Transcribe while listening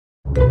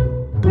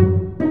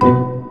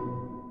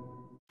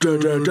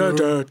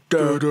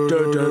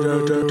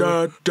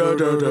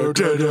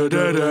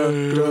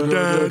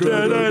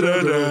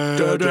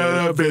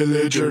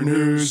Villager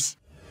news.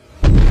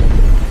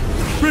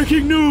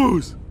 Breaking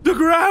news! The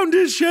ground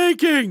is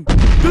shaking!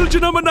 Villager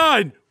number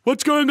 9,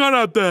 what's going on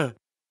out there?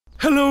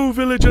 Hello,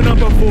 villager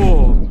number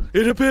 4.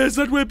 It appears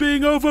that we're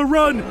being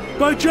overrun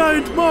by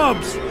giant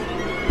mobs.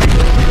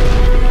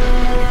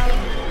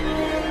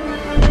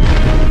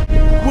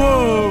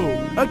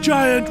 Whoa! A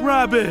giant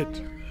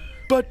rabbit!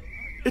 But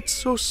it's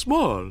so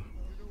small.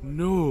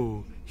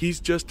 No, he's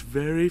just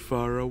very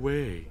far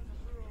away.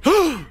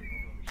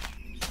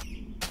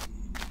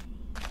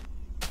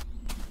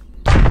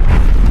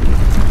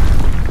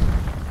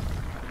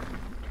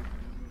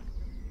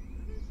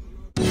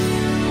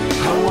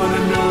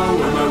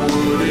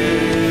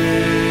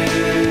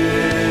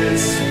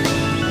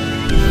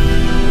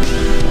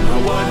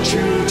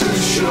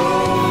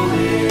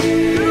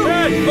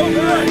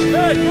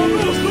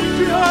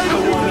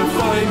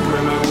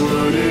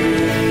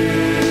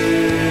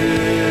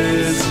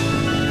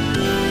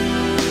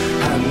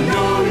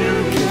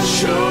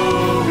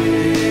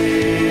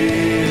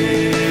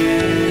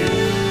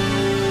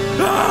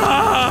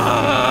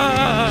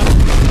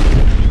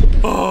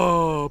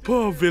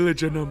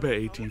 Villager number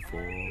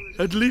 84.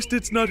 At least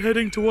it's not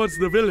heading towards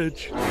the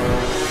village.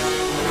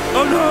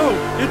 Oh no!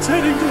 It's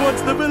heading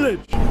towards the village!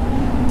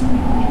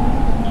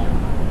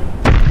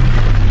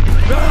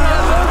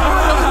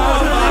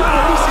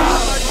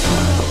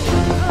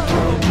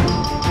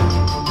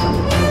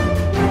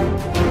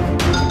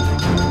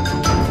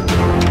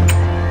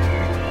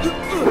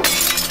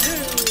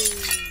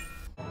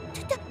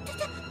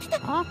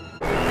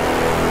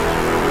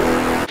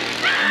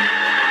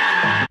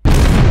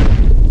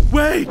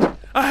 Wait!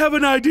 I have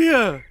an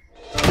idea!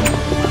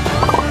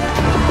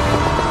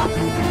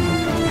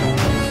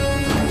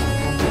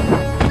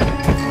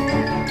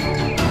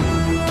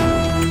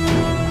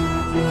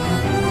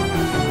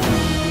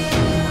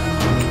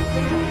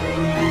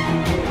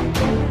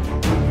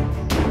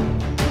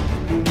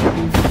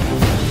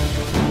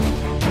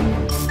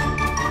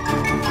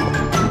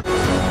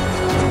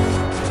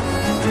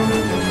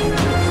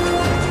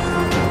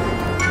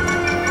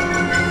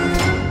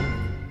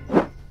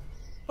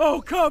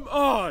 Oh, come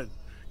on!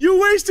 You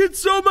wasted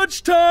so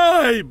much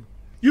time!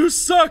 You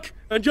suck,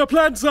 and your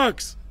plan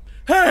sucks!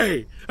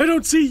 Hey, I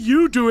don't see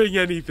you doing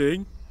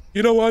anything!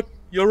 You know what?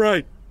 You're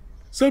right.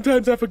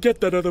 Sometimes I forget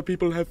that other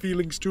people have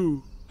feelings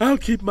too. I'll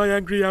keep my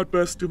angry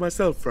outbursts to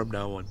myself from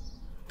now on.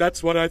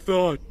 That's what I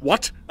thought.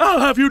 What?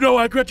 I'll have you know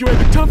I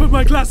graduated top of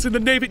my class in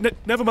the Navy.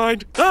 Never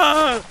mind.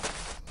 Ah!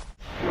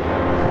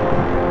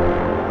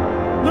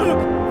 Look!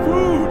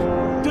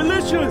 Food!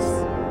 Delicious!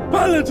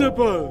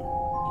 Palatable!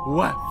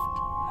 Waft!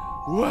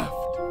 Waft!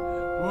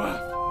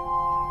 Waft!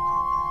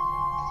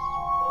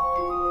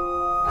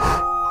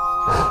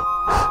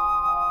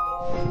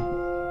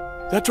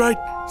 That's right!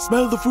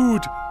 Smell the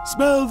food!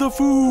 Smell the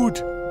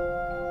food!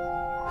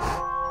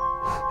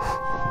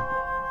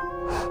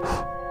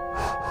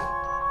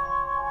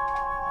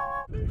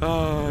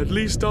 At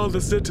least all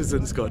the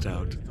citizens got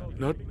out.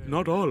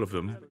 Not all of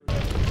them.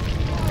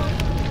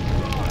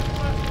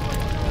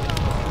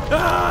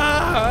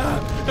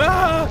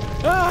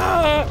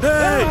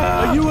 Hey,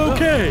 are you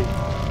okay?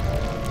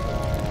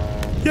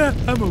 Yeah,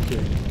 I'm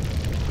okay.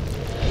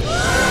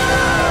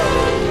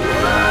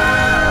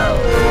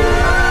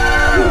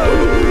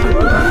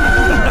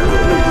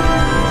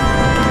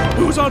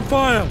 Who's on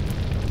fire?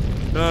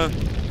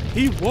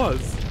 He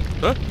was.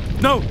 Huh?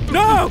 No!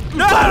 No!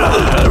 No!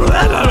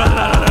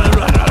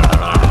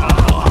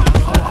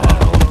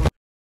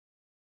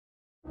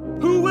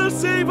 Who will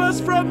save us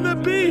from the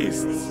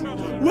beasts?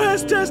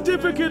 Where's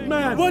Testificate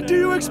Man? What do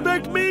you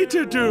expect me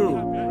to do?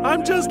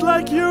 I'm just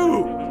like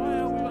you.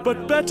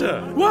 But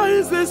better. Why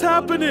is this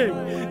happening?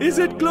 Is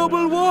it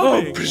global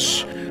warming? Oh,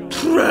 psh!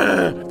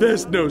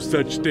 There's no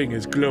such thing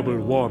as global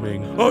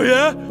warming. Oh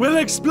yeah? Well,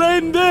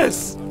 explain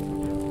this!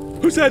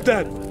 Who said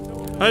that?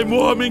 I'm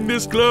warming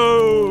this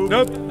globe.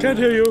 Nope, can't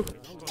hear you.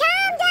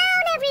 Calm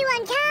down,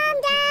 everyone,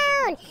 calm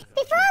down.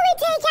 Before we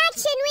take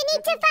action, we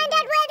need to find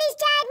out where these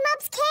giant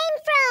mobs came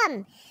from.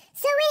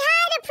 So we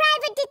hired a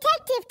private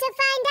detective to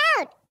find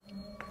out.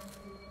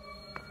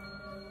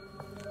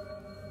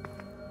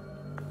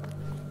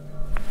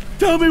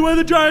 Tell me where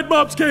the giant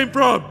mobs came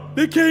from!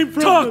 They came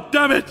from— Talk,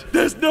 damn it!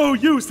 There's no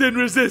use in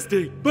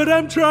resisting! But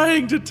I'm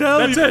trying to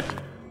tell you— That's it!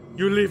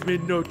 You leave me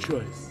no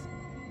choice.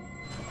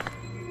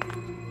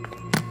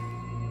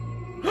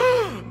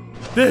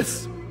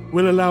 This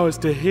will allow us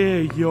to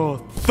hear your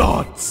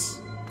thoughts.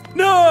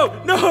 No!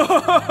 No!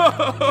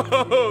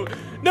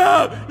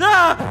 No!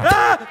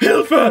 Ah!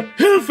 Hilfe!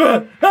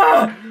 Hilfe!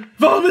 Ah!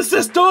 Warum ist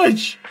das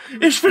Deutsch?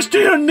 Ich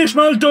verstehe nicht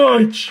mal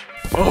Deutsch!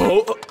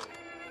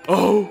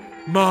 Oh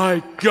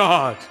my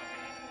God!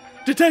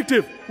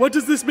 Detective, what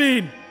does this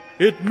mean?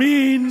 It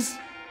means—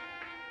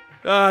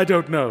 I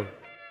don't know.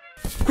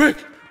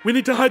 Quick! We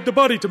need to hide the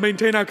body to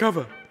maintain our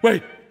cover.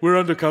 Wait, we're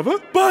undercover?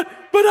 But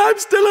I'm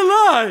still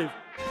alive!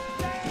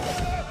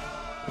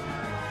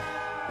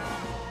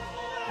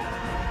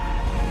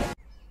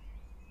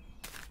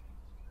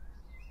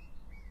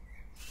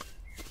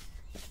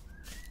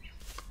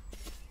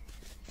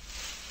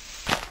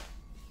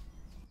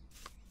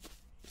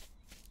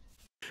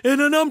 In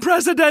an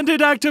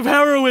unprecedented act of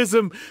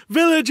heroism,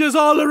 villagers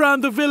all around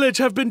the village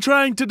have been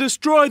trying to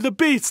destroy the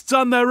beasts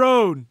on their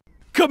own.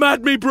 Come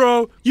at me,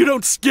 bro. You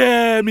don't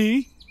scare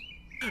me.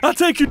 I'll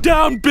take you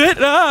down, bit.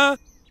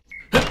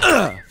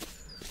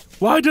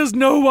 Why does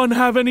no one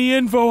have any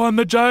info on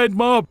the giant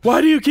mob?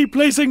 Why do you keep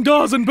placing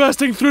doors and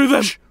bursting through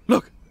them? Shh,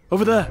 look,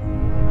 over there.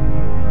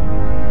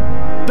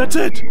 That's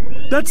it.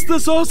 That's the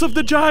source of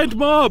the giant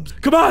mobs.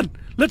 Come on,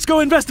 let's go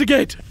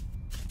investigate.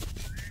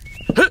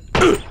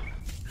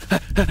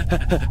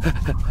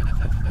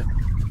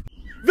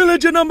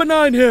 Villager number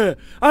 9 here.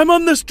 I'm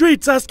on the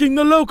streets asking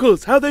the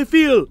locals how they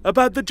feel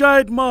about the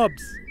giant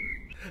mobs.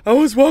 I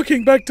was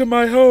walking back to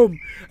my home.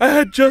 I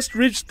had just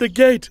reached the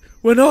gate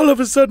when all of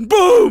a sudden,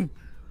 boom!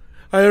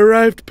 I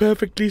arrived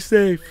perfectly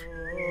safe.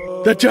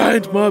 The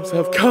giant mobs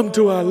have come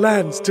to our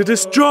lands to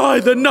destroy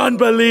the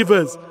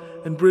non-believers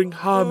and bring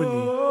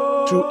harmony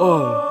to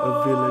all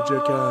of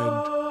villager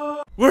kind.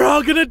 We're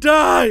all gonna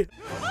die!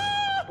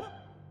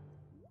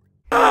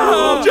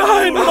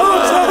 Giant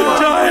mobs have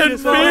giant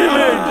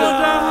feelings!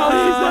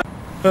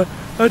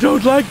 I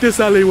don't like this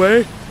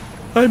alleyway.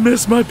 I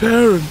miss my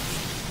parents.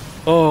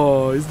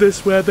 Oh, is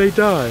this where they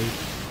died?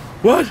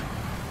 What?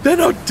 They're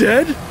not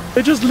dead?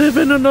 They just live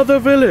in another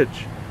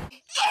village.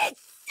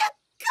 It's a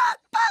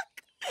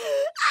cookbook!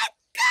 A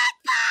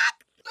cookbook!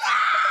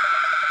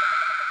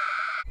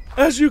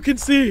 As you can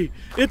see,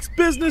 it's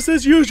business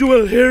as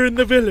usual here in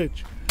the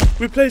village.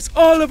 We place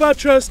all of our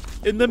trust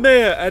in the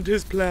mayor and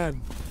his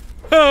plan.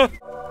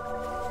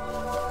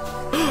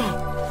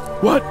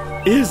 What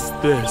is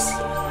this?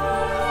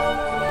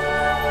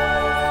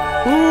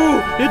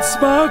 Ooh, it's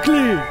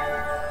sparkly!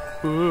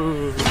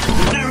 Ooh.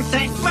 Don't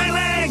take my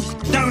leg!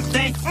 Don't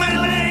take my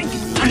leg!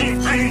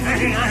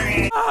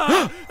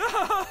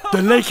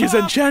 The lake is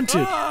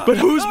enchanted, but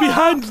who's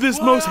behind this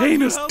most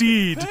heinous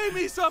deed? Pay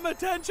me some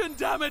attention,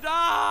 damn it!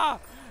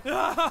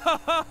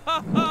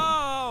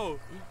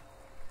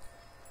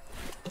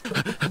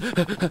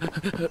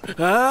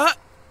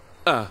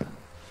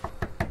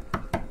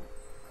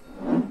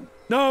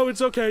 No,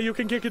 it's okay, you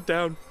can kick it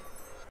down.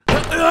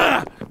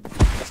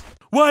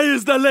 Why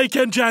is the lake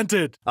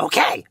enchanted?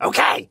 Okay,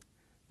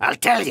 I'll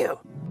tell you.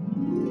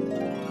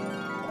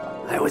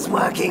 I was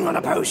working on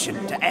a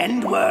potion to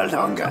end world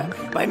hunger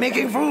by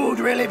making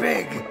food really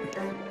big.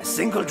 A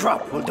single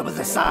drop will double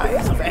the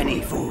size of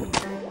any food.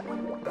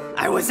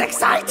 I was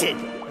excited.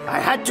 I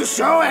had to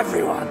show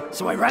everyone,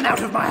 so I ran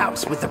out of my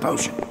house with the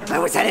potion. I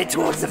was headed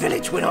towards the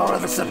village when all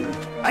of a sudden,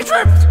 I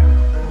tripped!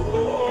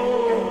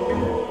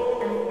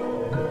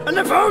 And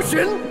the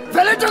potion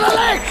fell into the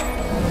lake!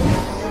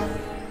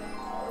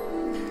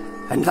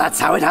 And that's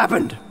how it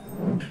happened.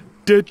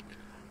 Did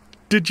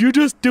you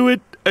just do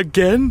it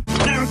again?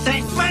 Don't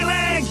take my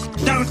leg!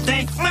 Don't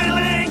take my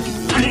leg!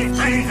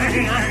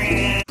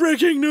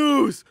 Breaking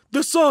news!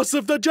 The source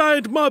of the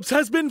giant mobs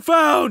has been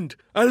found!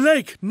 A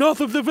lake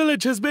north of the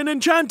village has been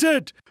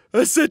enchanted!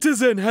 A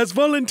citizen has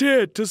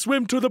volunteered to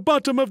swim to the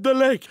bottom of the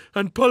lake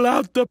and pull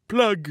out the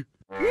plug.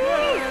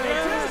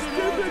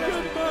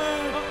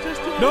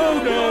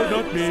 No,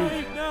 not me.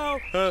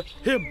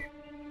 Him.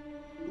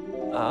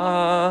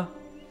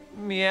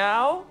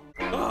 Meow?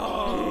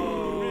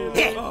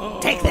 Here,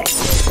 take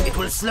this. It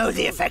will slow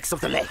the effects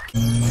of the lake.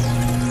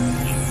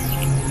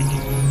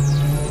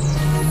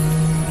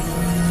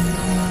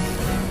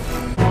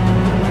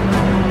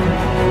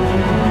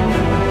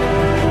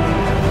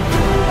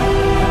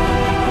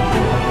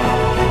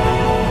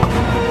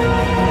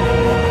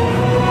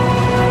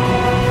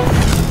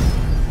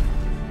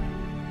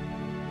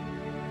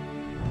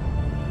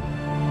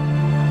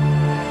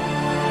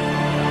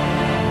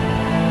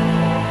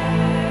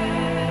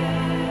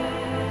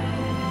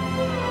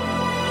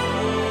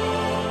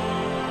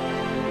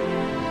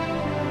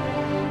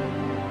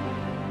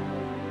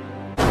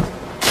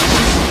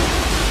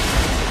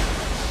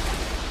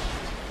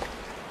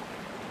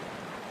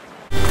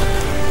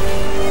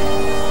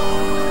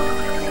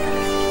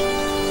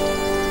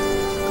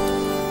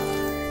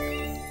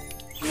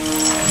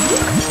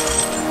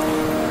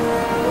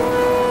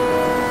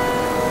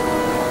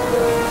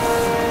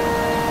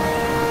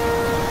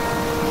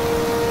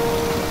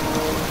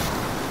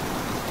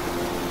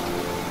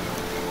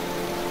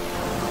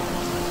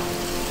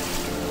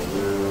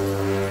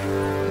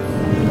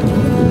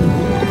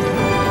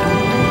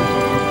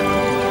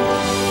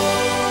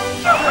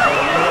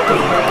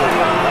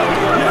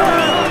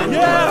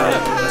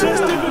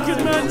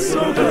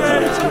 So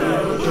great!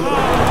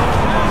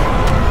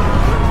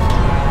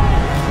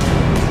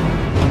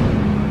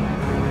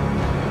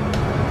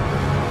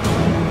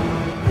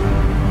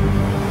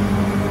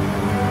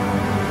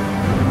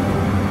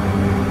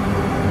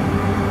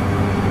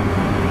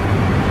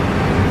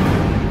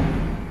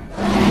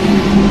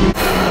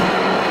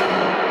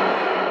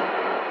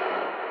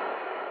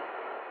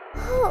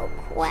 Oh,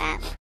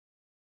 crap.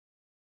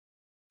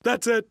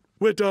 That's it.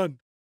 We're done.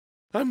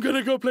 I'm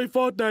gonna go play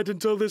Fortnite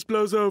until this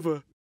blows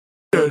over.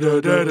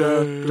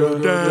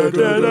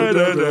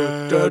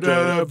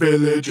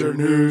 Villager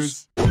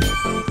news.